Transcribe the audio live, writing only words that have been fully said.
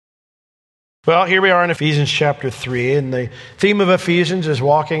Well, here we are in Ephesians chapter 3, and the theme of Ephesians is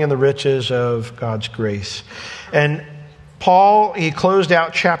walking in the riches of God's grace. And Paul, he closed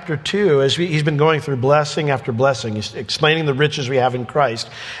out chapter 2 as he's been going through blessing after blessing. He's explaining the riches we have in Christ.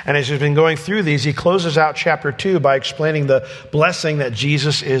 And as he's been going through these, he closes out chapter 2 by explaining the blessing that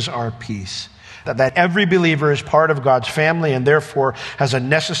Jesus is our peace. That every believer is part of God's family and therefore has a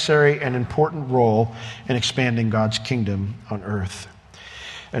necessary and important role in expanding God's kingdom on earth.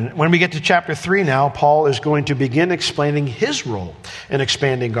 And when we get to chapter 3 now, Paul is going to begin explaining his role in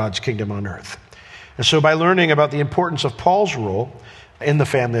expanding God's kingdom on earth. And so by learning about the importance of Paul's role in the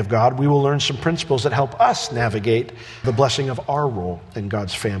family of God, we will learn some principles that help us navigate the blessing of our role in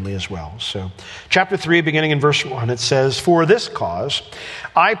God's family as well. So chapter 3, beginning in verse 1, it says, "For this cause,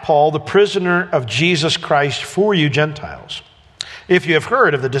 I, Paul, the prisoner of Jesus Christ for you Gentiles, if you have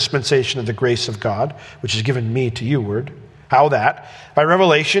heard of the dispensation of the grace of God, which is given me to youward, how that, by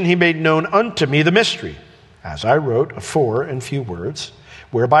revelation, he made known unto me the mystery, as I wrote afore in few words,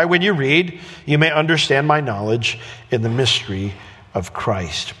 whereby when you read, you may understand my knowledge in the mystery of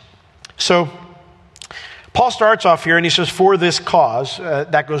Christ." So, Paul starts off here and he says, for this cause,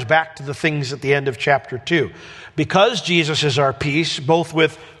 that goes back to the things at the end of chapter 2. Because Jesus is our peace, both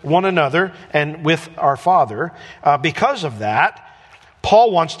with one another and with our Father, because of that,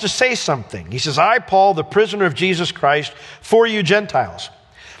 Paul wants to say something. He says, I, Paul, the prisoner of Jesus Christ, for you Gentiles.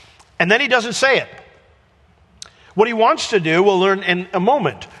 And then he doesn't say it. What he wants to do, we'll learn in a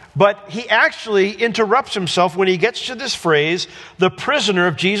moment. But he actually interrupts himself when he gets to this phrase, the prisoner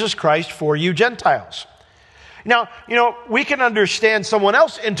of Jesus Christ for you Gentiles. Now, we can understand someone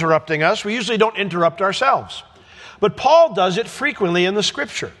else interrupting us. We usually don't interrupt ourselves. But Paul does it frequently in the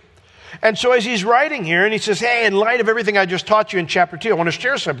Scripture. And so as he's writing here, and he says, hey, in light of everything I just taught you in chapter 2, I want to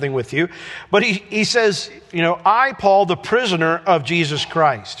share something with you. But he says, I, Paul, the prisoner of Jesus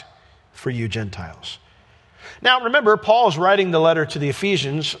Christ, for you Gentiles. Now, remember, Paul is writing the letter to the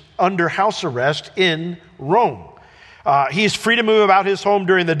Ephesians under house arrest in Rome. He is free to move about his home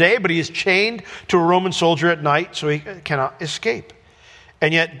during the day, but he is chained to a Roman soldier at night, so he cannot escape.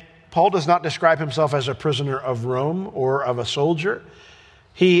 And yet, Paul does not describe himself as a prisoner of Rome or of a soldier.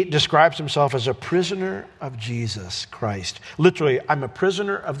 He describes himself as a prisoner of Jesus Christ. Literally, I'm a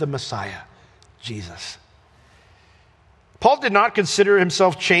prisoner of the Messiah, Jesus. Paul did not consider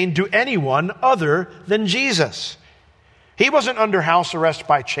himself chained to anyone other than Jesus. He wasn't under house arrest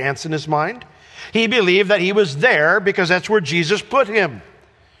by chance in his mind. He believed that he was there because that's where Jesus put him.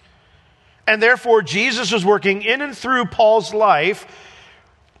 And therefore, Jesus was working in and through Paul's life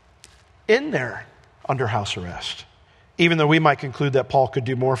in there under house arrest. Even though we might conclude that Paul could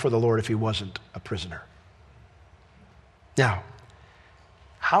do more for the Lord if he wasn't a prisoner. Now,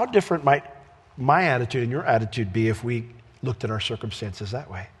 how different might my attitude and your attitude be if we looked at our circumstances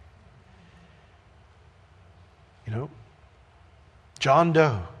that way? John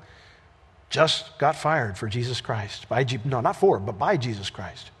Doe just got fired for Jesus Christ. By Jesus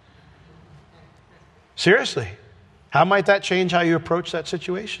Christ. Seriously, how might that change how you approach that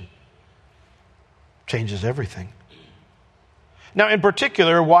situation? Changes everything. Now, in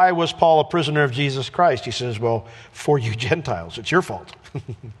particular, why was Paul a prisoner of Jesus Christ? He says, well, for you Gentiles. It's your fault.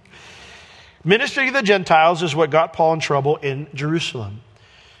 Ministry to the Gentiles is what got Paul in trouble in Jerusalem.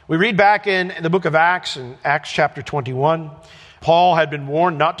 We read back in the book of Acts, in Acts chapter 21, Paul had been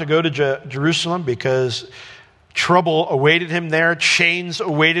warned not to go to Jerusalem because trouble awaited him there, chains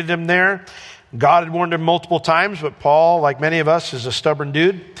awaited him there. God had warned him multiple times, but Paul, like many of us, is a stubborn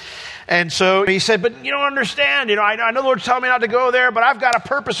dude. And so he said, but you don't understand. I know the Lord's telling me not to go there, but I've got a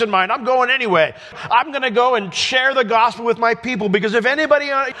purpose in mind. I'm going anyway. I'm going to go and share the gospel with my people because if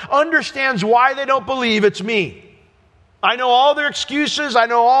anybody understands why they don't believe, it's me. I know all their excuses. I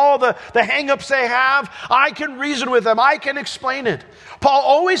know all the hang-ups they have. I can reason with them. I can explain it. Paul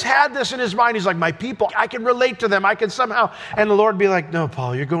always had this in his mind. He's like, my people, I can relate to them. I can somehow. And the Lord would be like, no,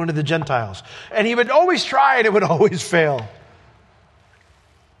 Paul, you're going to the Gentiles. And he would always try and it would always fail.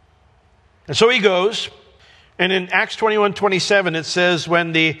 And so he goes, and in Acts 21:27, it says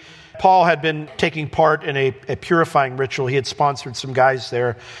when Paul had been taking part in a purifying ritual, he had sponsored some guys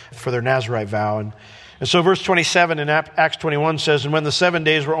there for their Nazirite vow. And so verse 27 in Acts 21 says, and when the 7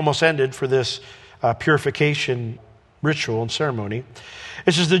 days were almost ended for this purification ritual and ceremony,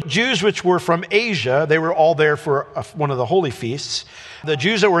 it says the Jews which were from Asia, they were all there for one of the holy feasts. The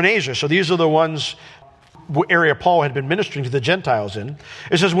Jews that were in Asia, so these are the ones area Paul had been ministering to the Gentiles in.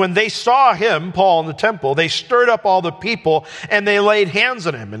 It says, when they saw him, Paul, in the temple, they stirred up all the people and they laid hands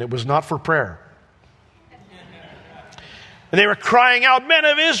on him, and it was not for prayer. And they were crying out, men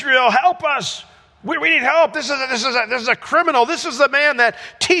of Israel, help us. We need help. This is a criminal. This is the man that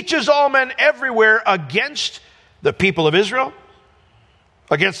teaches all men everywhere against the people of Israel,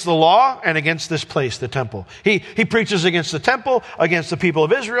 against the law, and against this place, the temple. He preaches against the temple, against the people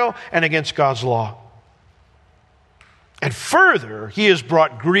of Israel, and against God's law. And further, he has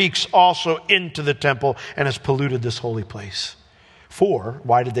brought Greeks also into the temple and has polluted this holy place. For,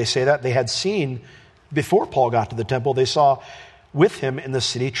 why did they say that? They had seen, before Paul got to the temple, they saw with him in the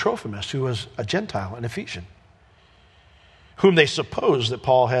city Trophimus, who was a Gentile, an Ephesian, whom they supposed that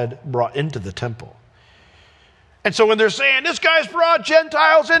Paul had brought into the temple. And so when they're saying, this guy's brought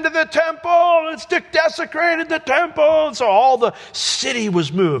Gentiles into the temple, it's desecrated the temple, and so all the city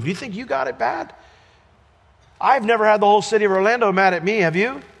was moved. You think you got it bad? I've never had the whole city of Orlando mad at me, have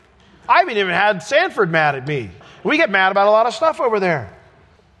you? I haven't even had Sanford mad at me. We get mad about a lot of stuff over there.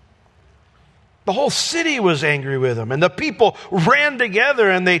 The whole city was angry with him, and the people ran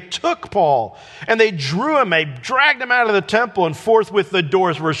together and they took Paul and they drew him, they dragged him out of the temple, and forthwith the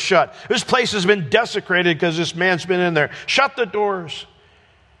doors were shut. This place has been desecrated because this man's been in there. Shut the doors.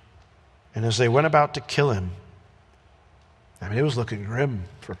 And as they went about to kill him, it was looking grim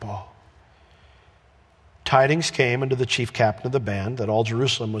for Paul. Tidings came unto the chief captain of the band that all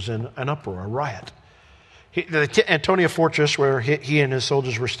Jerusalem was in an uproar, a riot. The Antonia fortress, where he and his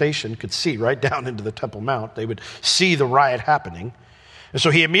soldiers were stationed, could see right down into the Temple Mount. They would see the riot happening. And so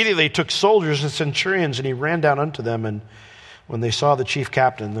he immediately took soldiers and centurions, and he ran down unto them. And when they saw the chief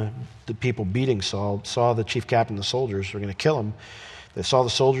captain, the people beating Saul, saw the chief captain, the soldiers were going to kill him. They saw the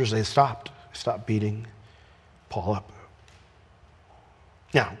soldiers, they stopped beating Paul up.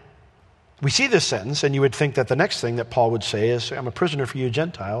 Now, we see this sentence, and you would think that the next thing that Paul would say is, I'm a prisoner for you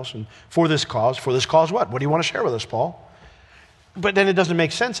Gentiles, and for this cause what? What do you want to share with us, Paul? But then it doesn't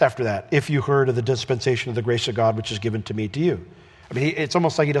make sense after that. If you heard of the dispensation of the grace of God, which is given to me to you. It's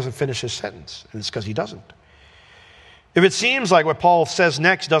almost like he doesn't finish his sentence, and it's because he doesn't. If it seems like what Paul says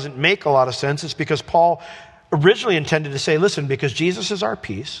next doesn't make a lot of sense, it's because Paul originally intended to say, listen, because Jesus is our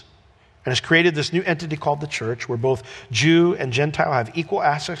peace, and has created this new entity called the church, where both Jew and Gentile have equal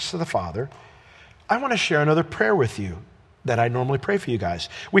access to the Father, I want to share another prayer with you that I normally pray for you guys.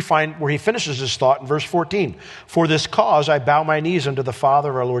 We find where he finishes his thought in verse 14. For this cause I bow my knees unto the Father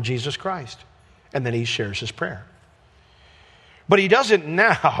of our Lord Jesus Christ. And then he shares his prayer. But he doesn't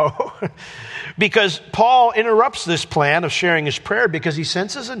now because Paul interrupts this plan of sharing his prayer because he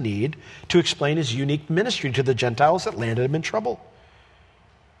senses a need to explain his unique ministry to the Gentiles that landed him in trouble.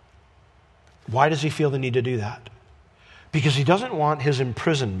 Why does he feel the need to do that? Because he doesn't want his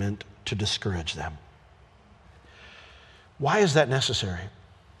imprisonment to discourage them. Why is that necessary?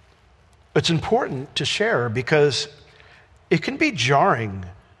 It's important to share because it can be jarring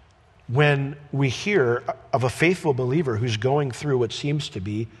when we hear of a faithful believer who's going through what seems to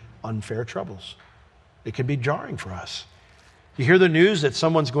be unfair troubles. It can be jarring for us. You hear the news that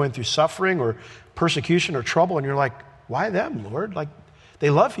someone's going through suffering or persecution or trouble, and you're like, why them, Lord? Like, they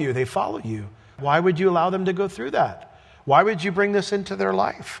love you, they follow you. Why would you allow them to go through that? Why would you bring this into their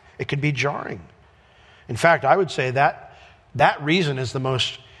life? It can be jarring. In fact, I would say that reason is the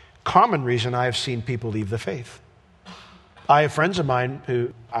most common reason I have seen people leave the faith. I have friends of mine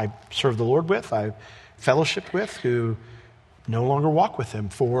who I serve the Lord with, I fellowship with, who no longer walk with him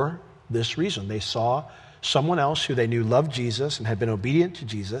for this reason. They saw someone else who they knew loved Jesus and had been obedient to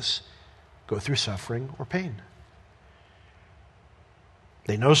Jesus go through suffering or pain.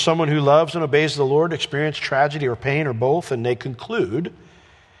 They know someone who loves and obeys the Lord experience tragedy or pain or both, and they conclude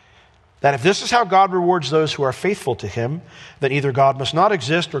that if this is how God rewards those who are faithful to him, then either God must not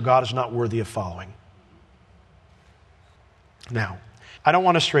exist or God is not worthy of following. Now, I don't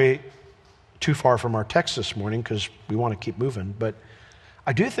want to stray too far from our text this morning because we want to keep moving, but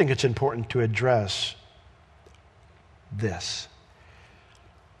I do think it's important to address this.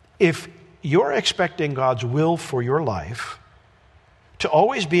 If you're expecting God's will for your life to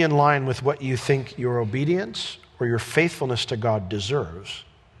always be in line with what you think your obedience or your faithfulness to God deserves,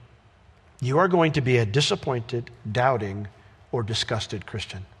 you are going to be a disappointed, doubting, or disgusted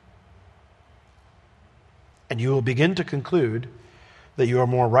Christian. And you will begin to conclude that you are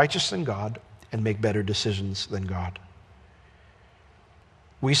more righteous than God and make better decisions than God.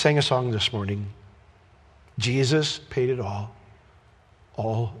 We sang a song this morning, Jesus paid it all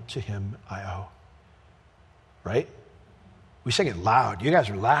to him I owe. Right? We sing it loud. You guys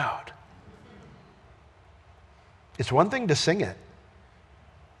are loud. It's one thing to sing it.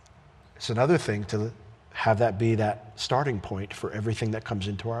 It's another thing to have that be that starting point for everything that comes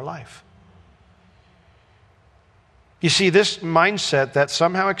into our life. You see, this mindset that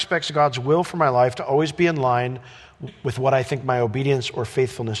somehow expects God's will for my life to always be in line with what I think my obedience or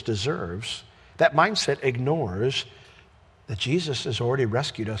faithfulness deserves, that mindset ignores that Jesus has already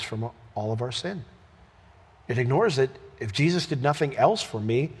rescued us from all of our sin. It ignores that if Jesus did nothing else for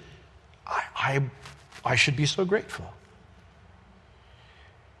me, I should be so grateful.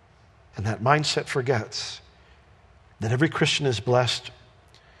 And that mindset forgets that every Christian is blessed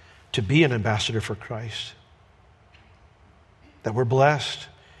to be an ambassador for Christ. That we're blessed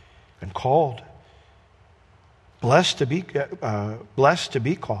and called. Blessed to be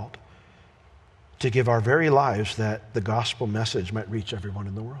called to give our very lives that the gospel message might reach everyone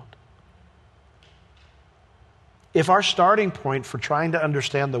in the world. If our starting point for trying to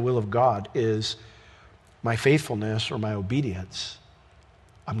understand the will of God is my faithfulness or my obedience,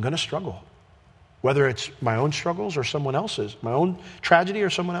 I'm going to struggle. Whether it's my own struggles or someone else's, my own tragedy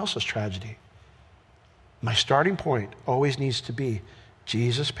or someone else's tragedy. My starting point always needs to be,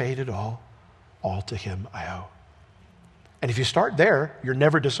 Jesus paid it all to him I owe. And if you start there, you're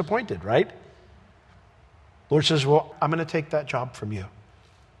never disappointed, right? Lord says, well, I'm going to take that job from you.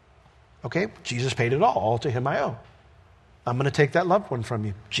 Okay, Jesus paid it all to him I owe. I'm going to take that loved one from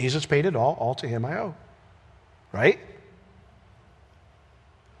you. Jesus paid it all to him I owe. Right?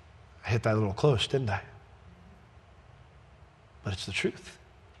 I hit that a little close, didn't I? But it's the truth.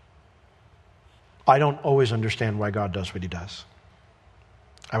 I don't always understand why God does what he does.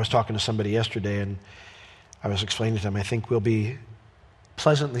 I was talking to somebody yesterday and I was explaining to them, I think we'll be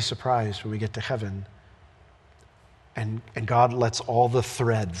pleasantly surprised when we get to heaven and God lets all the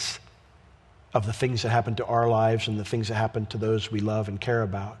threads of the things that happen to our lives and the things that happen to those we love and care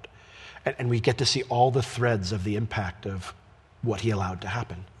about. And we get to see all the threads of the impact of what he allowed to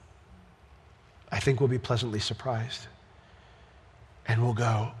happen. I think we'll be pleasantly surprised. And we'll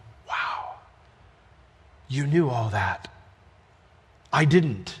go, wow, you knew all that. I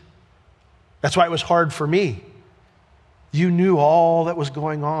didn't. That's why it was hard for me. You knew all that was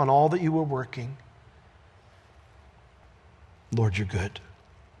going on, all that you were working. Lord, you're good.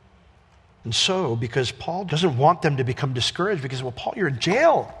 And so, because Paul doesn't want them to become discouraged, because, well, Paul, you're in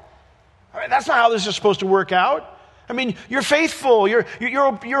jail. I mean, that's not how this is supposed to work out. I mean, you're faithful. You're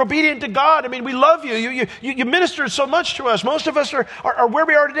obedient to God. I mean, we love you. You ministered so much to us. Most of us are where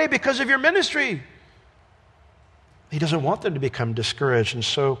we are today because of your ministry. He doesn't want them to become discouraged. And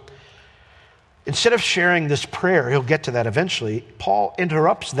so, instead of sharing this prayer, he'll get to that eventually, Paul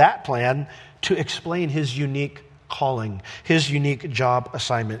interrupts that plan to explain his unique calling, his unique job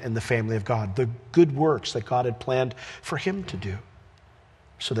assignment in the family of God, the good works that God had planned for him to do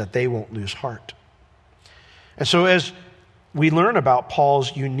so that they won't lose heart. And so as we learn about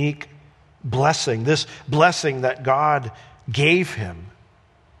Paul's unique blessing, this blessing that God gave him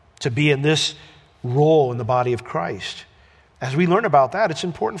to be in this role in the body of Christ, as we learn about that, it's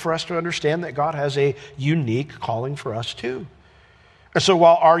important for us to understand that God has a unique calling for us too. And so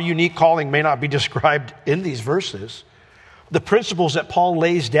while our unique calling may not be described in these verses, the principles that Paul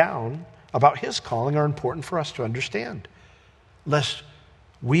lays down about his calling are important for us to understand, lest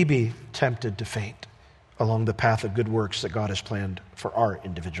we be tempted to faint along the path of good works that God has planned for our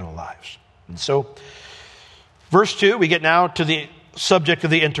individual lives. And so, verse 2, we get now to the subject of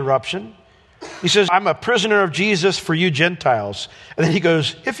the interruption. He says, I'm a prisoner of Jesus for you Gentiles. And then he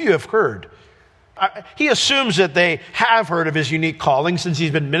goes, if you have heard. He assumes that they have heard of his unique calling since he's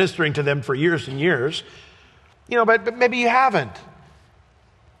been ministering to them for years and years. But maybe you haven't.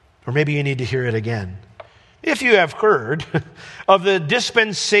 Or maybe you need to hear it again. If you have heard of the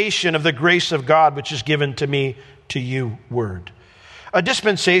dispensation of the grace of God, which is given to me, to you, word. A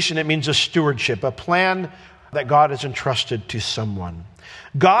dispensation, it means a stewardship, a plan that God has entrusted to someone.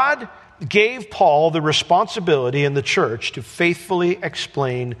 God gave Paul the responsibility in the church to faithfully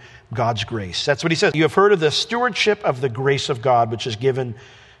explain God's grace. That's what he says. You have heard of the stewardship of the grace of God, which is given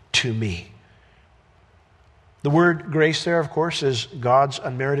to me. The word grace there, of course, is God's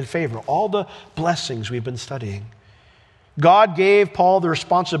unmerited favor. All the blessings we've been studying. God gave Paul the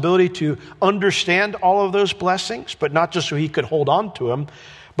responsibility to understand all of those blessings, but not just so he could hold on to them,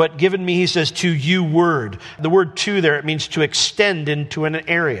 but given me, he says, to you word. The word to there, it means to extend into an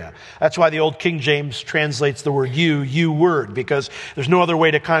area. That's why the old King James translates the word you word, because there's no other way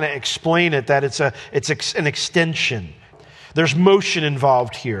to kind of explain it, that it's an extension. There's motion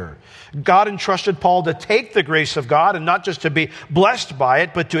involved here. God entrusted Paul to take the grace of God and not just to be blessed by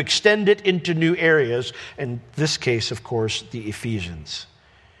it, but to extend it into new areas. In this case, of course, the Ephesians.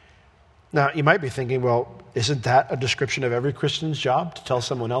 Now, you might be thinking, well, isn't that a description of every Christian's job, to tell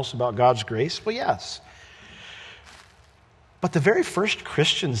someone else about God's grace? Well, yes. But the very first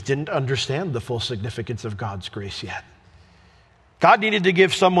Christians didn't understand the full significance of God's grace yet. God needed to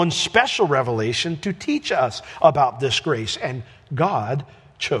give someone special revelation to teach us about this grace, and God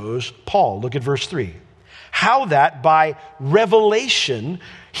chose Paul. Look at verse 3. How that by revelation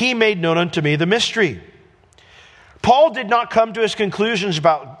he made known unto me the mystery. Paul did not come to his conclusions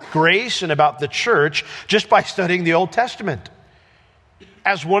about grace and about the church just by studying the Old Testament.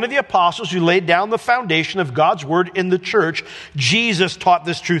 As one of the apostles who laid down the foundation of God's word in the church, Jesus taught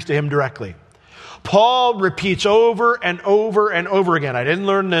this truth to him directly. Paul repeats over and over and over again. I didn't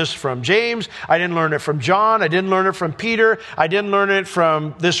learn this from James. I didn't learn it from John. I didn't learn it from Peter. I didn't learn it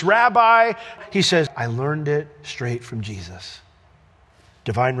from this rabbi. He says, I learned it straight from Jesus.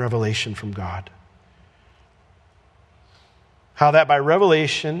 Divine revelation from God. How that by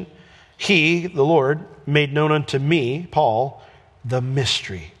revelation, he, the Lord, made known unto me, Paul, the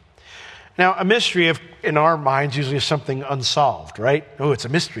mystery. Now, a mystery in our minds usually is something unsolved, right? Oh, it's a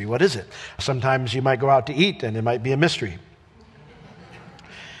mystery. What is it? Sometimes you might go out to eat and it might be a mystery.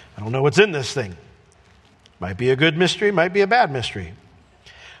 I don't know what's in this thing. Might be a good mystery, might be a bad mystery.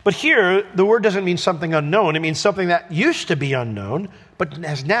 But here, the word doesn't mean something unknown. It means something that used to be unknown, but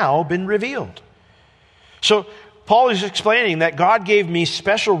has now been revealed. So, Paul is explaining that God gave me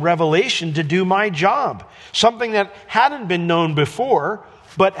special revelation to do my job. Something that hadn't been known before,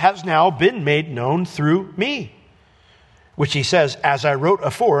 but has now been made known through me. Which he says, as I wrote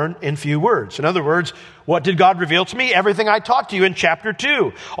afore in few words. In other words, what did God reveal to me? Everything I taught to you in chapter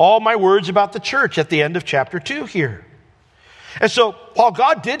 2. All my words about the church at the end of chapter 2 here. And so, while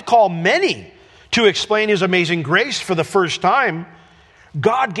God did call many to explain his amazing grace for the first time,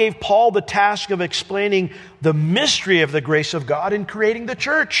 God gave Paul the task of explaining the mystery of the grace of God in creating the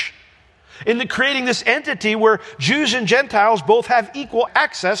church. In creating this entity where Jews and Gentiles both have equal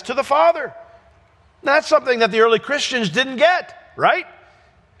access to the Father. That's something that the early Christians didn't get, right?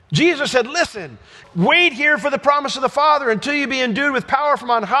 Jesus said, listen, wait here for the promise of the Father until you be endued with power from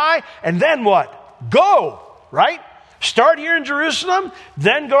on high, and then what? Go, right? Start here in Jerusalem,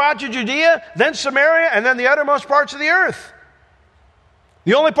 then go out to Judea, then Samaria, and then the uttermost parts of the earth.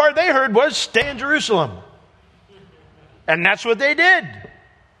 The only part they heard was stay in Jerusalem. And that's what they did.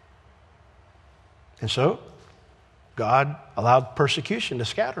 And so, God allowed persecution to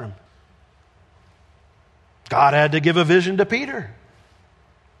scatter them. God had to give a vision to Peter.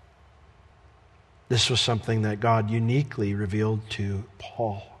 This was something that God uniquely revealed to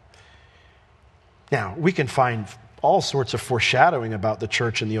Paul. Now, we can find all sorts of foreshadowing about the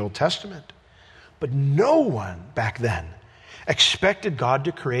church in the Old Testament. But no one back then expected God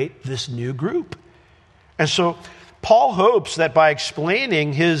to create this new group. And so Paul hopes that by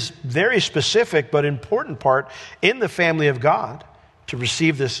explaining his very specific but important part in the family of God to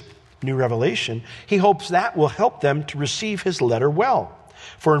receive this new revelation, he hopes that will help them to receive his letter well.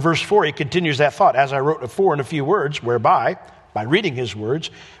 For in verse 4, he continues that thought, as I wrote afore in a few words, whereby, by reading his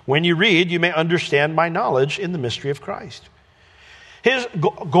words, when you read, you may understand my knowledge in the mystery of Christ. His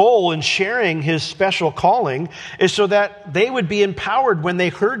goal in sharing his special calling is so that they would be empowered when they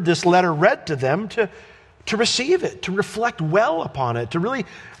heard this letter read to them to receive it, to reflect well upon it, to really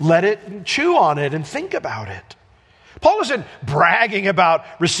let it chew on it and think about it. Paul isn't bragging about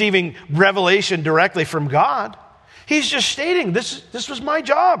receiving revelation directly from God. He's just stating, this was my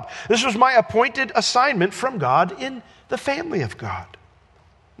job. This was my appointed assignment from God in the family of God.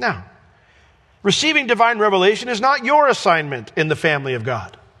 Now, receiving divine revelation is not your assignment in the family of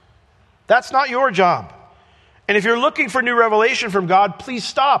God. That's not your job. And if you're looking for new revelation from God, please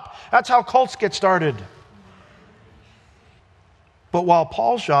stop. That's how cults get started. But while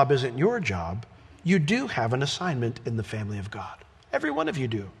Paul's job isn't your job, you do have an assignment in the family of God. Every one of you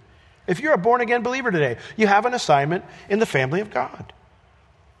do. If you're a born-again believer today, you have an assignment in the family of God.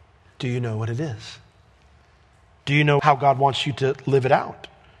 Do you know what it is? Do you know how God wants you to live it out?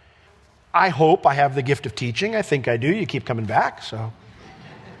 I hope I have the gift of teaching. I think I do. You keep coming back, so.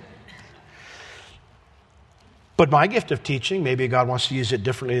 But my gift of teaching, maybe God wants to use it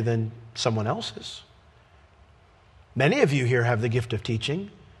differently than someone else's. Many of you here have the gift of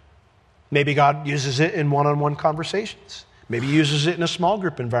teaching. Maybe God uses it in one-on-one conversations. Maybe he uses it in a small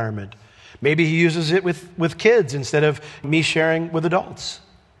group environment. Maybe he uses it with kids instead of me sharing with adults.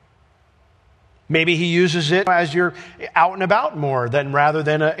 Maybe he uses it as you're out and about more rather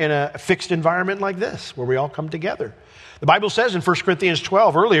than in a fixed environment like this, where we all come together. The Bible says in 1 Corinthians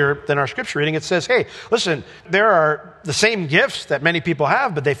 12, earlier than our scripture reading, it says, hey, listen, there are the same gifts that many people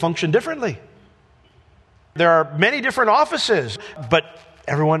have, but they function differently. There are many different offices, but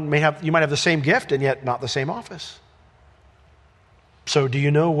you might have the same gift and yet not the same office. So do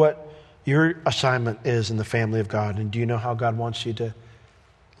you know what your assignment is in the family of God? And do you know how God wants you to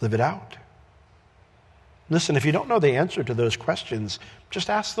live it out? Listen, if you don't know the answer to those questions, just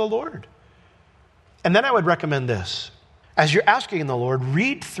ask the Lord. And then I would recommend this. As you're asking the Lord,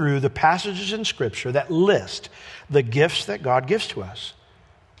 read through the passages in Scripture that list the gifts that God gives to us.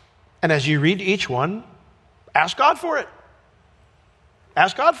 And as you read each one, ask God for it.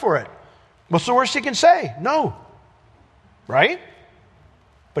 Ask God for it. What's the worst he can say? No. Right?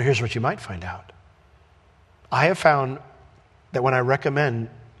 But here's what you might find out. I have found that when I recommend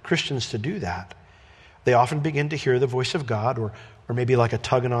Christians to do that, they often begin to hear the voice of God or maybe like a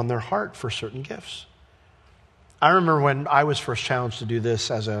tugging on their heart for certain gifts. I remember when I was first challenged to do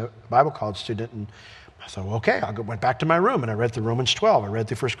this as a Bible college student, and I thought, well, okay, went back to my room and I read through Romans 12. I read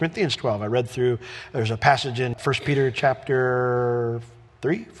through 1 Corinthians 12. I read through, there's a passage in 1 Peter chapter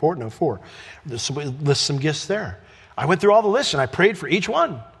 4. Lists some gifts there. I went through all the lists and I prayed for each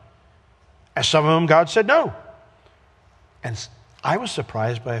one. And some of them God said no. And I was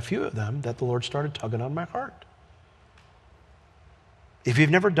surprised by a few of them that the Lord started tugging on my heart. If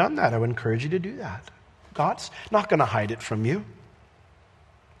you've never done that, I would encourage you to do that. God's not going to hide it from you.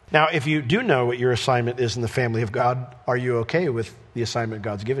 Now, if you do know what your assignment is in the family of God, are you okay with the assignment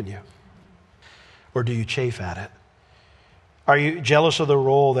God's given you? Or do you chafe at it? Are you jealous of the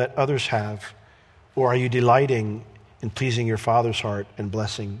role that others have? Or are you delighting in pleasing your Father's heart and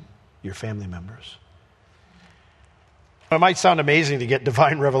blessing your family members? It might sound amazing to get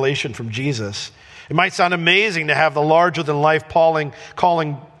divine revelation from Jesus. It might sound amazing to have the larger-than-life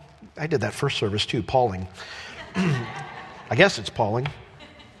calling. I did that first service too, Pauling. I guess it's Pauling.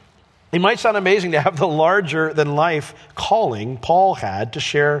 It might sound amazing to have the larger-than-life calling Paul had to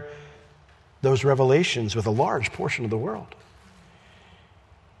share those revelations with a large portion of the world.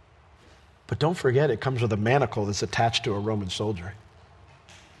 But don't forget, it comes with a manacle that's attached to a Roman soldier.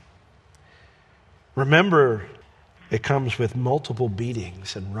 Remember, it comes with multiple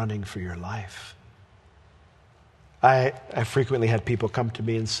beatings and running for your life. I frequently had people come to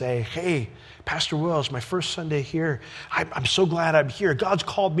me and say, hey, Pastor Will, it's my first Sunday here. I'm so glad I'm here. God's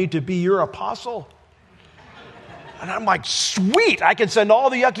called me to be your apostle. And I'm like, sweet, I can send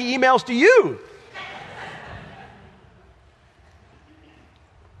all the yucky emails to you.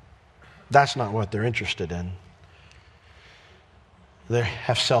 That's not what they're interested in. They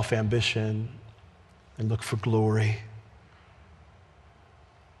have self-ambition and look for glory.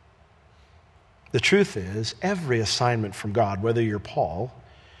 The truth is, every assignment from God, whether you're Paul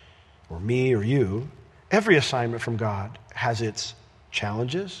or me or you, every assignment from God has its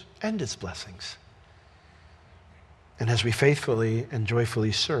challenges and its blessings. And as we faithfully and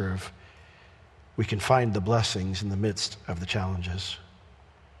joyfully serve, we can find the blessings in the midst of the challenges.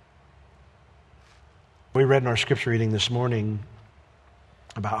 We read in our scripture reading this morning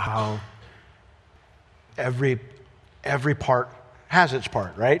about how every part has its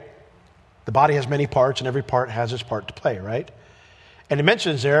part, right? The body has many parts, and every part has its part to play, right? And it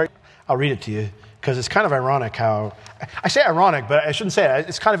mentions there, I'll read it to you, because it's kind of ironic how, I say ironic, but I shouldn't say it,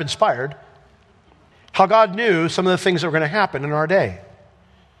 it's kind of inspired, how God knew some of the things that were going to happen in our day.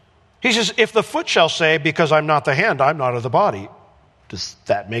 He says, if the foot shall say, because I'm not the hand, I'm not of the body, does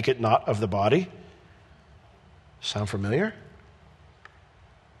that make it not of the body? Sound familiar?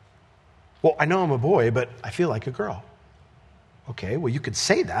 Well, I know I'm a boy, but I feel like a girl. Okay, well, you could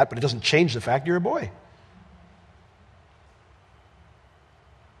say that, but it doesn't change the fact you're a boy.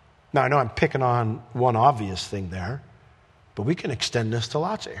 Now, I know I'm picking on one obvious thing there, but we can extend this to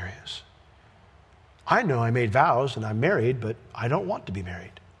lots of areas. I know I made vows and I'm married, but I don't want to be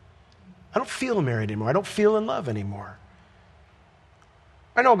married. I don't feel married anymore. I don't feel in love anymore.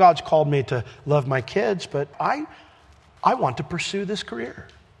 I know God's called me to love my kids, but I want to pursue this career.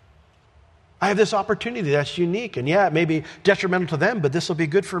 I have this opportunity that's unique, and yeah, it may be detrimental to them, but this will be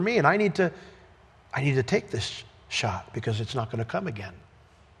good for me, and I need to take this shot because it's not going to come again.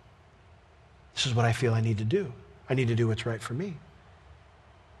 This is what I feel I need to do. I need to do what's right for me.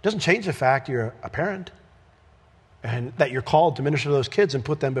 It doesn't change the fact you're a parent and that you're called to minister to those kids and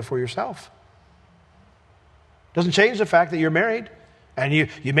put them before yourself. It doesn't change the fact that you're married and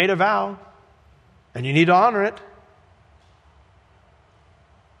you made a vow and you need to honor it.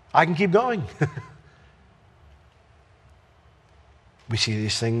 I can keep going. We see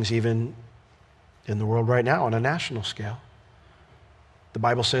these things even in the world right now on a national scale. The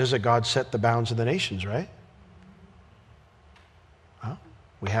Bible says that God set the bounds of the nations, right? Well,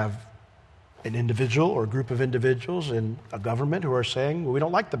 we have an individual or a group of individuals in a government who are saying, well, we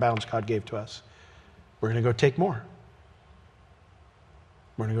don't like the bounds God gave to us. We're going to go take more.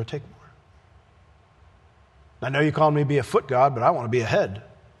 We're going to go take more. I know you call me to be a foot God, but I want to be a head.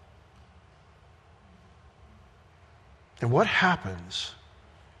 And what happens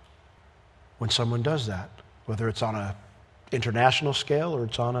when someone does that? Whether it's on an international scale or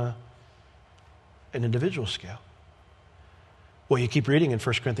it's on an individual scale. Well, you keep reading in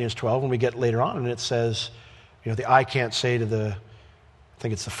 1 Corinthians 12 when we get later on, and it says, the eye can't say to I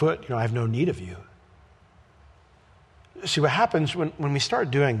think it's the foot, I have no need of you. See, what happens when we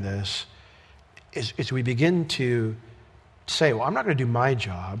start doing this is we begin to say, well, I'm not going to do my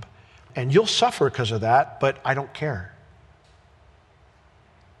job, and you'll suffer because of that, but I don't care.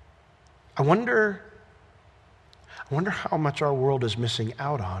 I wonder how much our world is missing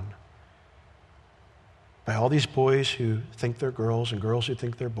out on by all these boys who think they're girls and girls who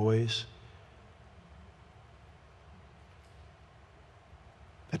think they're boys.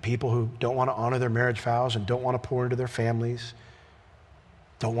 The people who don't want to honor their marriage vows and don't want to pour into their families,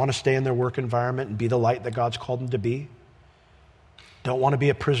 don't want to stay in their work environment and be the light that God's called them to be, don't want to be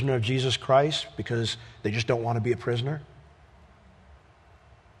a prisoner of Jesus Christ because they just don't want to be a prisoner.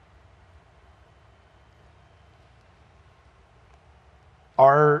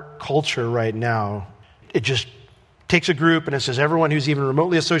 Our culture right now, it just takes a group and it says everyone who's even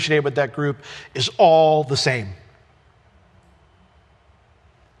remotely associated with that group is all the same.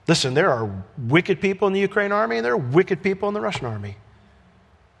 Listen, there are wicked people in the Ukraine army and there are wicked people in the Russian army.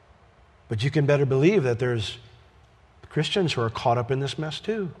 But you can better believe that there's Christians who are caught up in this mess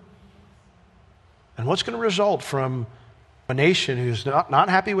too. And what's going to result from a nation who's not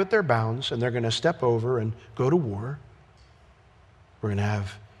happy with their bounds and they're going to step over and go to war? We're going to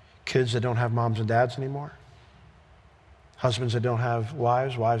have kids that don't have moms and dads anymore. Husbands that don't have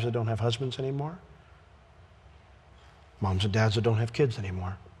wives, wives that don't have husbands anymore. Moms and dads that don't have kids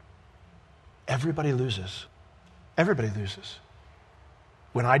anymore. Everybody loses. Everybody loses.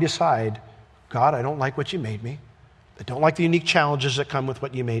 When I decide, God, I don't like what you made me. I don't like the unique challenges that come with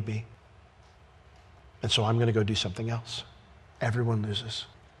what you made me. And so I'm going to go do something else. Everyone loses.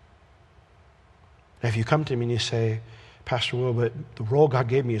 Now, if you come to me and you say, Pastor Will, but the role God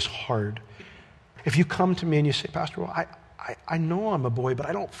gave me is hard. If you come to me and you say, Pastor Will, I know I'm a boy, but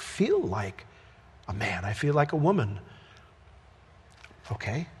I don't feel like a man. I feel like a woman.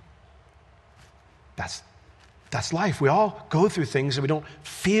 Okay. That's life. We all go through things that we don't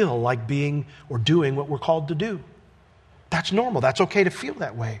feel like being or doing what we're called to do. That's normal. That's okay to feel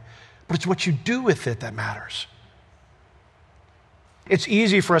that way. But it's what you do with it that matters. It's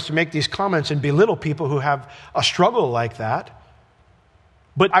easy for us to make these comments and belittle people who have a struggle like that.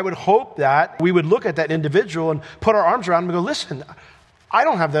 But I would hope that we would look at that individual and put our arms around them and go, listen, I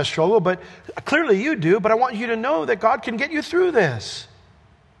don't have that struggle, but clearly you do, but I want you to know that God can get you through this.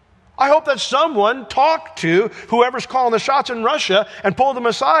 I hope that someone talked to whoever's calling the shots in Russia and pulled them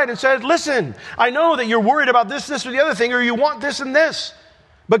aside and said, listen, I know that you're worried about this, this, or the other thing, or you want this and this,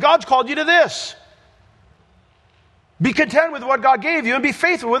 but God's called you to this. Be content with what God gave you and be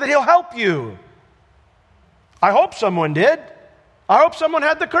faithful with it. He'll help you. I hope someone did. I hope someone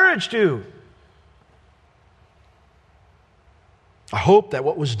had the courage to. I hope that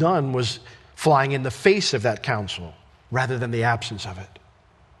what was done was flying in the face of that counsel rather than the absence of it.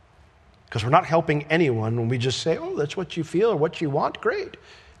 Because we're not helping anyone when we just say, oh, that's what you feel or what you want. Great.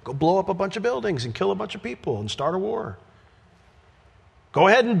 Go blow up a bunch of buildings and kill a bunch of people and start a war. Go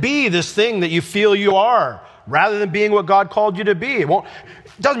ahead and be this thing that you feel you are rather than being what God called you to be. It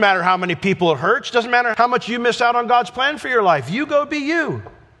doesn't matter how many people it hurts. It doesn't matter how much you miss out on God's plan for your life. You go be you.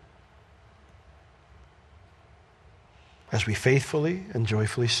 As we faithfully and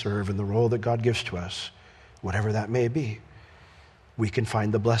joyfully serve in the role that God gives to us, whatever that may be, we can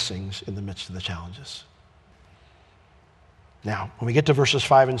find the blessings in the midst of the challenges. Now, when we get to verses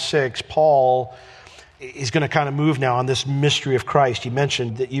 5 and 6, Paul is going to kind of move now on this mystery of Christ. He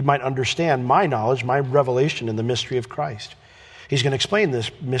mentioned that you might understand my knowledge, my revelation in the mystery of Christ. He's going to explain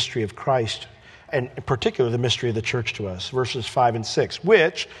this mystery of Christ, and in particular the mystery of the church to us. Verses 5 and 6,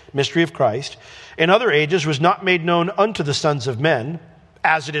 which, mystery of Christ, in other ages was not made known unto the sons of men,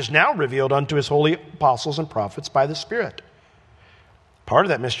 as it is now revealed unto his holy apostles and prophets by the Spirit. Part of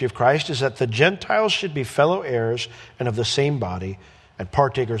that mystery of Christ is that the Gentiles should be fellow heirs and of the same body and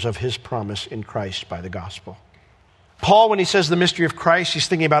partakers of his promise in Christ by the gospel. Paul, when he says the mystery of Christ, he's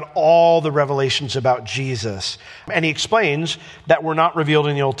thinking about all the revelations about Jesus. And he explains that were not revealed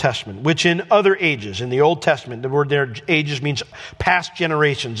in the Old Testament, which in other ages, in the Old Testament, the word there, ages, means past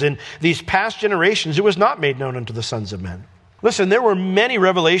generations. In these past generations, it was not made known unto the sons of men. Listen, there were many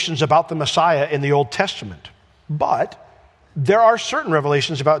revelations about the Messiah in the Old Testament, but there are certain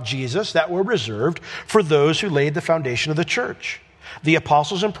revelations about Jesus that were reserved for those who laid the foundation of the church, the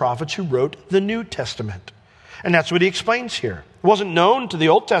apostles and prophets who wrote the New Testament. And that's what he explains here. It wasn't known to the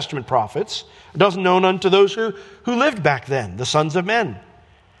Old Testament prophets. It wasn't known unto those who lived back then, the sons of men.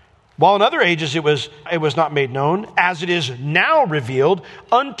 While in other ages it was not made known, as it is now revealed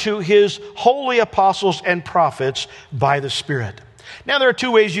unto his holy apostles and prophets by the Spirit. Now there are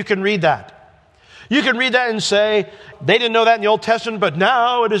two ways you can read that. You can read that and say, they didn't know that in the Old Testament, but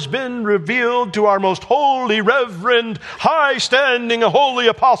now it has been revealed to our most holy, reverend, high-standing, holy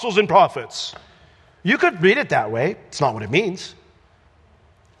apostles and prophets. You could read it that way. It's not what it means.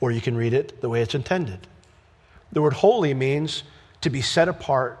 Or you can read it the way it's intended. The word holy means to be set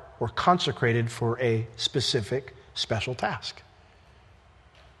apart or consecrated for a specific, special task.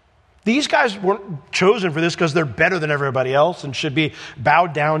 These guys weren't chosen for this because they're better than everybody else and should be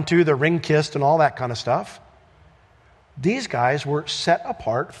bowed down to, the ring kissed and all that kind of stuff. These guys were set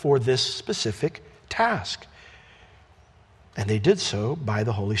apart for this specific task. And they did so by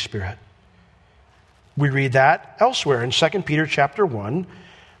the Holy Spirit. We read that elsewhere in 2 Peter chapter 1,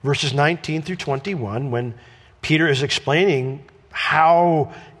 verses 19 through 21, when Peter is explaining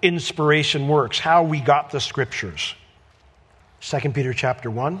how inspiration works, how we got the scriptures. 2 Peter chapter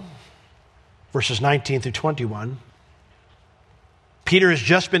 1, verses 19 through 21. Peter has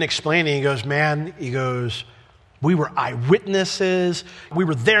just been explaining, he goes, we were eyewitnesses. We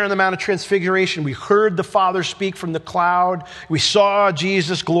were there in the Mount of Transfiguration. We heard the Father speak from the cloud. We saw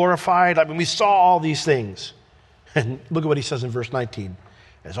Jesus glorified. We saw all these things. And look at what he says in verse 19.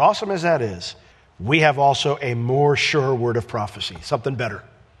 As awesome as that is, we have also a more sure word of prophecy. Something better.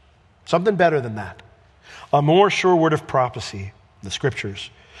 Something better than that. A more sure word of prophecy, the scriptures.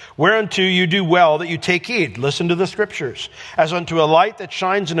 Whereunto you do well that you take heed. Listen to the scriptures. As unto a light that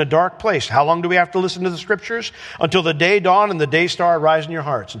shines in a dark place. How long do we have to listen to the scriptures? Until the day dawn and the day star arise in your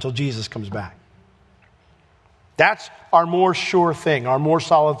hearts. Until Jesus comes back. That's our more sure thing. Our more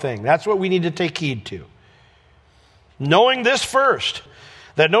solid thing. That's what we need to take heed to. Knowing this first.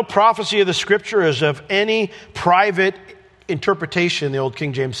 That no prophecy of the scripture is of any private interpretation, the old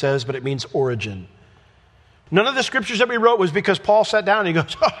King James says, but it means origin. None of the scriptures that we wrote was because Paul sat down and he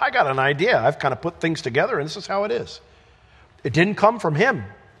goes, I got an idea. I've kind of put things together and this is how it is. It didn't come from him.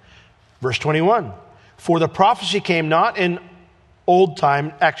 Verse 21, for the prophecy came not in old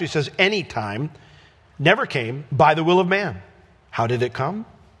time, actually says any time, never came by the will of man. How did it come?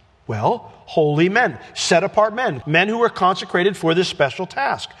 Well, holy men, set apart men who were consecrated for this special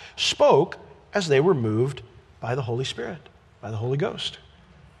task, spoke as they were moved by the Holy Spirit, by the Holy Ghost.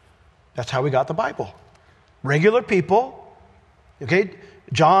 That's how we got the Bible. Regular people, okay?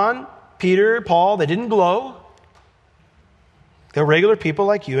 John, Peter, Paul, they didn't glow. They're regular people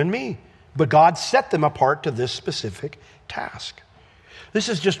like you and me. But God set them apart to this specific task. This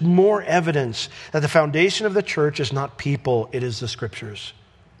is just more evidence that the foundation of the church is not people, it is the scriptures.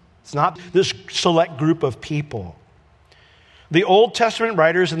 It's not this select group of people. The Old Testament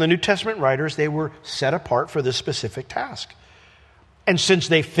writers and the New Testament writers, they were set apart for this specific task. And since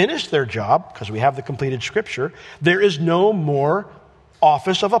they finished their job, because we have the completed scripture, there is no more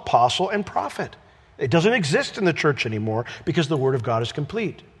office of apostle and prophet. It doesn't exist in the church anymore because the word of God is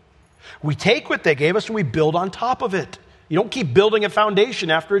complete. We take what they gave us and we build on top of it. You don't keep building a foundation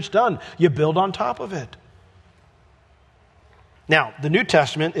after it's done. You build on top of it. Now, the New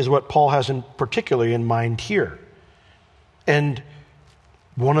Testament is what Paul has particularly in mind here. And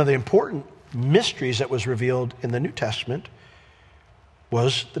one of the important mysteries that was revealed in the New Testament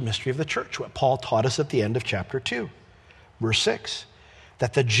was the mystery of the church, what Paul taught us at the end of chapter 2, verse 6,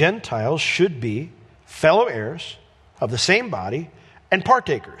 that the Gentiles should be fellow heirs of the same body and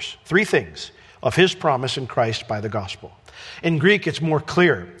partakers, three things, of his promise in Christ by the gospel. In Greek, it's more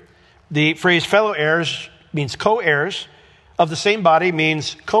clear. The phrase fellow heirs means co-heirs, of the same body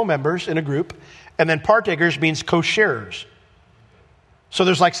means co-members in a group, and then partakers means co-sharers. So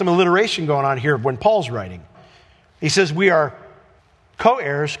there's like some alliteration going on here when Paul's writing. He says we are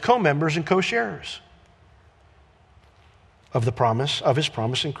co-heirs, co-members, and co-sharers of the promise, of his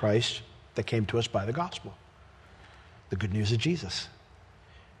promise in Christ that came to us by the gospel. The good news of Jesus.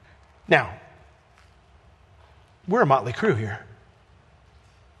 Now, we're a motley crew here.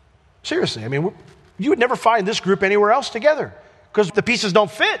 Seriously, you would never find this group anywhere else together because the pieces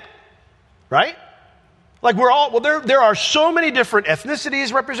don't fit, right? Like there are so many different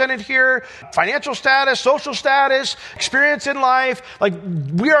ethnicities represented here, financial status, social status, experience in life. Like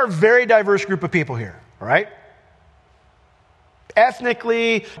we are a very diverse group of people here, all right?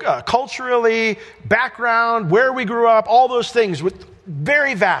 Ethnically, culturally, background, where we grew up, all those things with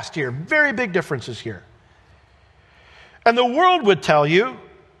very vast here, very big differences here. And the world would tell you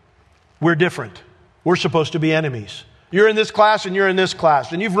we're different. We're supposed to be enemies. You're in this class and you're in this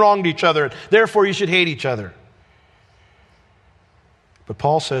class, and you've wronged each other. Therefore, you should hate each other. But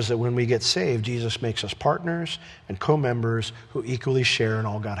Paul says that when we get saved, Jesus makes us partners and co-members who equally share in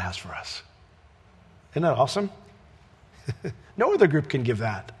all God has for us. Isn't that awesome? No other group can give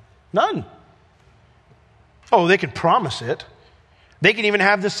that. None. Oh, they can promise it. They can even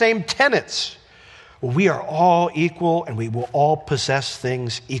have the same tenets. Well, we are all equal and we will all possess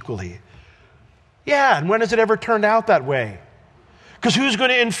things equally. Yeah, and when has it ever turned out that way? Because who's going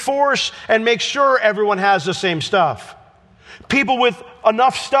to enforce and make sure everyone has the same stuff? People with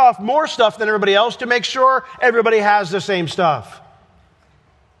enough stuff, more stuff than everybody else to make sure everybody has the same stuff.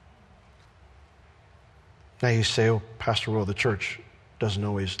 Now you say, oh, Pastor Will, the church doesn't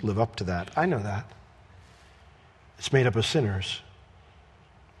always live up to that. I know that. It's made up of sinners.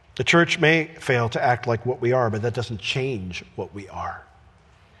 The church may fail to act like what we are, but that doesn't change what we are.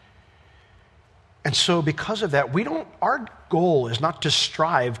 And so because of that, our goal is not to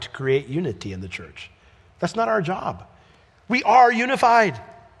strive to create unity in the church. That's not our job. We are unified.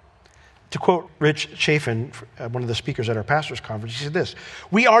 To quote Rich Chafin, one of the speakers at our pastor's conference, he said this: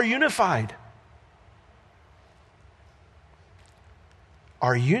 we are unified.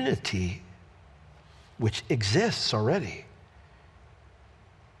 Our unity, which exists already,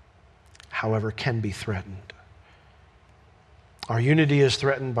 however, can be threatened. Our unity is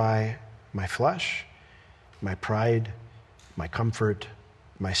threatened by my flesh, my pride, my comfort,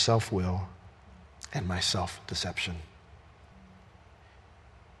 my self-will, and my self-deception.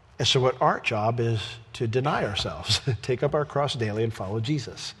 And so what our job is to deny ourselves, take up our cross daily and follow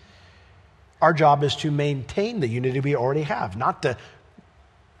Jesus. Our job is to maintain the unity we already have, not to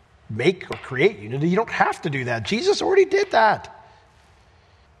make or create unity. You don't have to do that. Jesus already did that.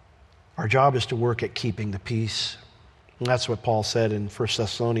 Our job is to work at keeping the peace. And that's what Paul said in 1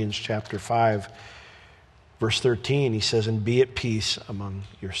 Thessalonians chapter 5, verse 13. He says, and be at peace among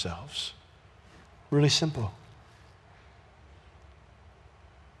yourselves. Really simple.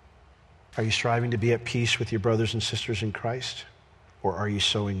 Are you striving to be at peace with your brothers and sisters in Christ? Or are you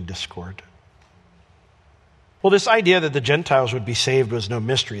sowing discord? Well, this idea that the Gentiles would be saved was no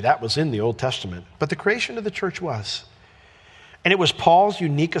mystery. That was in the Old Testament. But the creation of the church was. And it was Paul's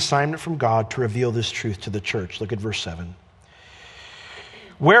unique assignment from God to reveal this truth to the church. Look at verse 7.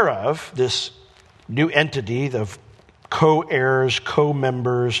 Whereof, this new entity of co-heirs,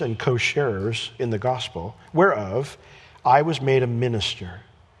 co-members, and co-sharers in the gospel, whereof I was made a minister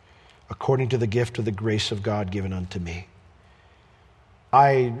according to the gift of the grace of God given unto me.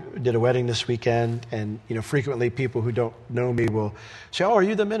 I did a wedding this weekend, and frequently people who don't know me will say, oh, are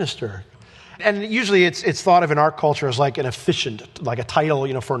you the minister? And usually it's thought of in our culture as like an officiant, like a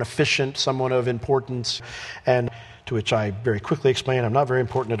title, for an officiant, someone of importance. And to which I very quickly explain, I'm not very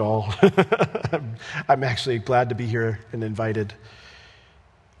important at all. I'm actually glad to be here and invited.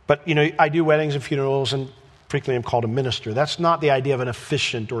 But, I do weddings and funerals, and frequently I'm called a minister. That's not the idea of an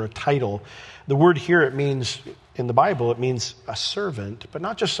officiant or a title. The word here, in the Bible, it means a servant, but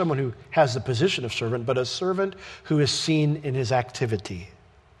not just someone who has the position of servant, but a servant who is seen in his activity.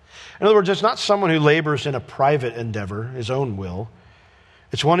 In other words, it's not someone who labors in a private endeavor, his own will.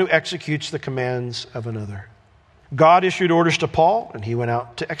 It's one who executes the commands of another. God issued orders to Paul, and he went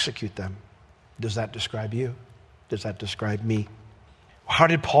out to execute them. Does that describe you? Does that describe me? How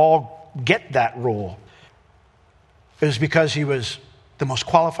did Paul get that role? It was because he was the most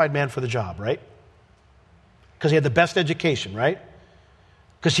qualified man for the job, right? Because he had the best education, right?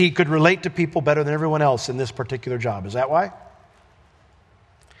 Because he could relate to people better than everyone else in this particular job. Is that why?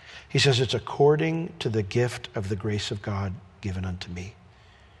 He says it's according to the gift of the grace of God given unto me.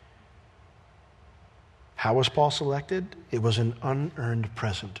 How was Paul selected? It was an unearned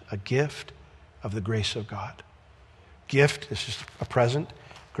present, a gift of the grace of God. Gift is just a present,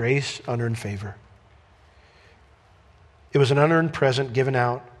 grace, unearned favor. It was an unearned present given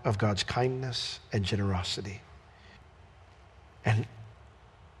out of God's kindness and generosity. And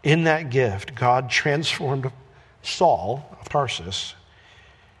in that gift, God transformed Saul of Tarsus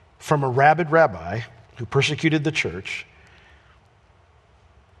from a rabid rabbi who persecuted the church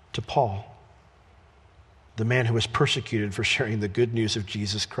to Paul, the man who was persecuted for sharing the good news of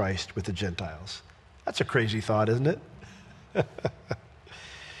Jesus Christ with the Gentiles. That's a crazy thought, isn't it?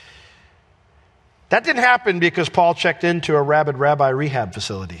 That didn't happen because Paul checked into a rabid rabbi rehab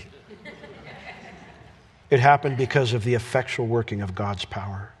facility. It happened because of the effectual working of God's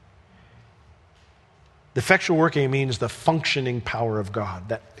power. The effectual working means the functioning power of God,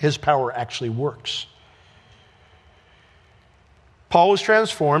 that his power actually works. Paul was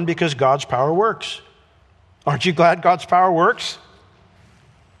transformed because God's power works. Aren't you glad God's power works?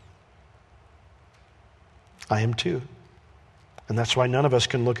 I am too. And that's why none of us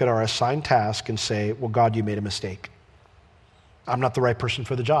can look at our assigned task and say, well, God, you made a mistake. I'm not the right person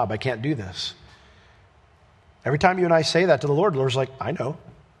for the job. I can't do this. Every time you and I say that to the Lord's like, I know.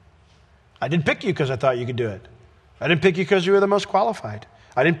 I didn't pick you because I thought you could do it. I didn't pick you because you were the most qualified.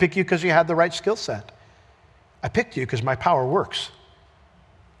 I didn't pick you because you had the right skill set. I picked you because my power works.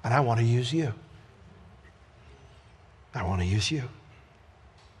 And I want to use you. I want to use you.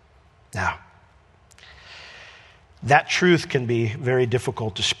 Now, that truth can be very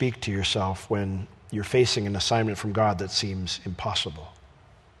difficult to speak to yourself when you're facing an assignment from God that seems impossible.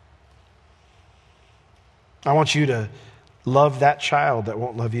 I want you to love that child that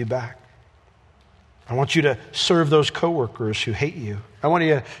won't love you back. I want you to serve those coworkers who hate you. I want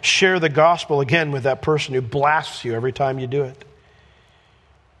you to share the gospel again with that person who blasts you every time you do it.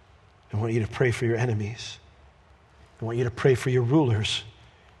 I want you to pray for your enemies. I want you to pray for your rulers.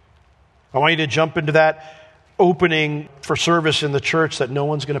 I want you to jump into that opening for service in the church that no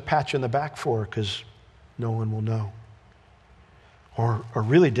one's going to pat you in the back for because no one will know. Or a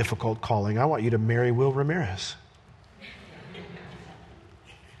really difficult calling, I want you to marry Will Ramirez.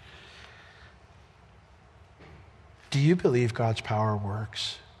 Do you believe God's power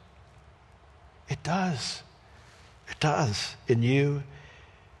works? It does. It does in you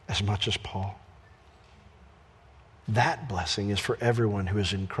as much as Paul. That blessing is for everyone who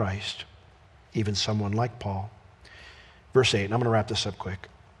is in Christ, even someone like Paul. Verse 8, and I'm going to wrap this up quick.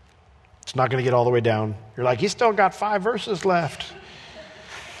 It's not going to get all the way down. You're like, he's still got 5 verses left.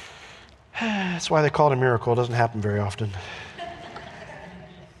 That's why they call it a miracle. It doesn't happen very often.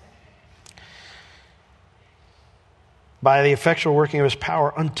 By the effectual working of his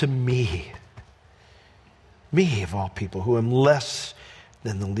power unto me of all people, who am less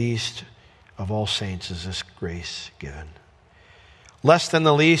than the least of all saints, is this grace given. Less than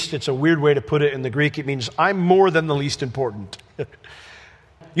the least, it's a weird way to put it in the Greek. It means I'm more than the least important.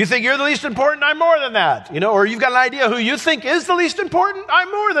 You think you're the least important? I'm more than that. Or you've got an idea who you think is the least important?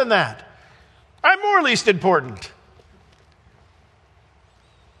 I'm more than that. I'm more least important.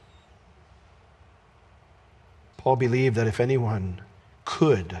 Paul believed that if anyone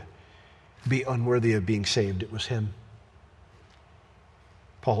could be unworthy of being saved, it was him.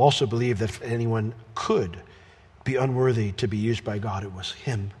 Paul also believed that if anyone could be unworthy to be used by God, it was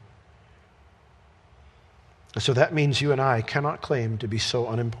him. And so that means you and I cannot claim to be so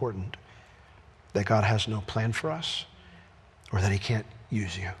unimportant that God has no plan for us or that he can't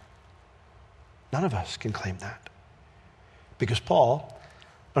use you. None of us can claim that. Because Paul,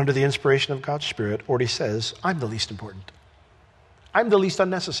 under the inspiration of God's Spirit, already says, I'm the least important. I'm the least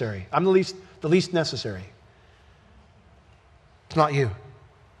unnecessary. I'm the least necessary. It's not you.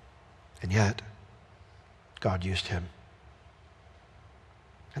 And yet, God used him.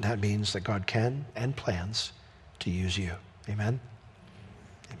 And that means that God can and plans to use you. Amen?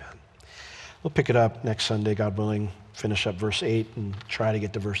 Amen. We'll pick it up next Sunday, God willing, finish up verse 8 and try to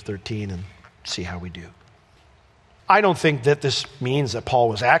get to verse 13 and see how we do. I don't think that this means that Paul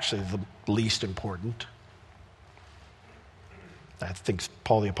was actually the least important. I think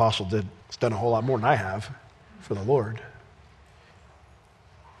Paul the Apostle has done a whole lot more than I have for the Lord.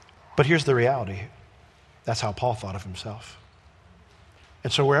 But here's the reality. That's how Paul thought of himself.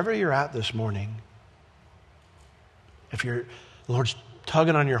 And so wherever you're at this morning, if the Lord's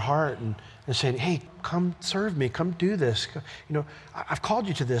tugging on your heart and saying, hey, come serve me, come do this. I've called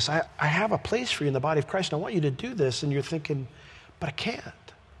you to this. I have a place for you in the body of Christ, and I want you to do this. And you're thinking, but I can't.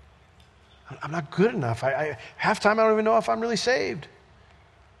 I'm not good enough. Half time I don't even know if I'm really saved.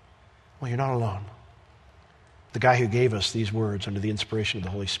 Well, you're not alone. The guy who gave us these words under the inspiration of the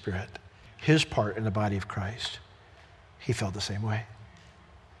Holy Spirit, his part in the body of Christ, he felt the same way.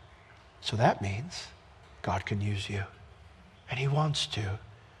 So that means God can use you. And he wants to.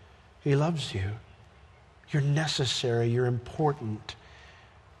 He loves you. You're necessary. You're important.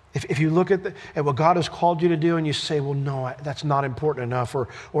 If you look at what God has called you to do and you say, well, no, that's not important enough, or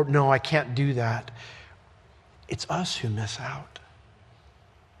no, I can't do that, it's us who miss out.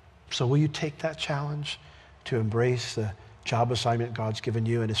 So will you take that challenge to embrace the job assignment God's given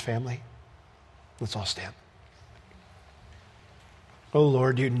you and his family? Let's all stand. Oh,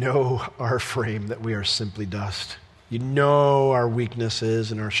 Lord, you know our frame, that we are simply dust. You know our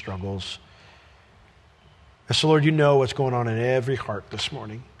weaknesses and our struggles. And so, Lord, you know what's going on in every heart this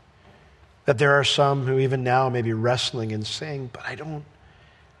morning. That there are some who even now may be wrestling and saying, but I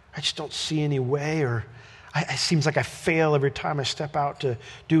just don't see any way, or it seems like I fail every time I step out to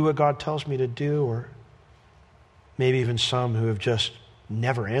do what God tells me to do, or maybe even some who have just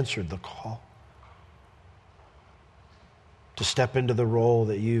never answered the call to step into the role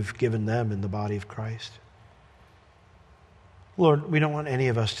that you've given them in the body of Christ. Lord, we don't want any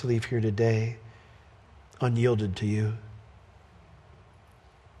of us to leave here today unyielded to you.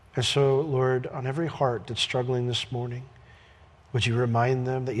 And so, Lord, on every heart that's struggling this morning, would you remind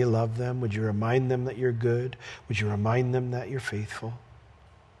them that you love them? Would you remind them that you're good? Would you remind them that you're faithful?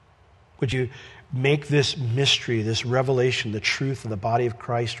 Would you make this mystery, this revelation, the truth of the body of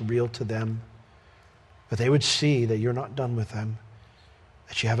Christ real to them? That they would see that you're not done with them,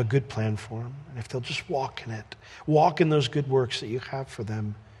 that you have a good plan for them. And if they'll just walk in it, walk in those good works that you have for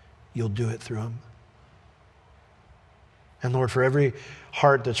them, you'll do it through them. And Lord, for every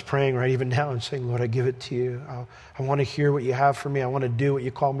heart that's praying right even now and saying, Lord, I give it to you. I want to hear what you have for me. I want to do what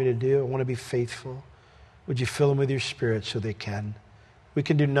you call me to do. I want to be faithful. Would you fill them with your Spirit so they can? We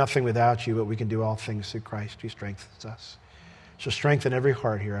can do nothing without you, but we can do all things through Christ who strengthens us. So strengthen every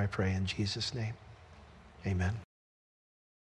heart here, I pray, in Jesus' name. Amen.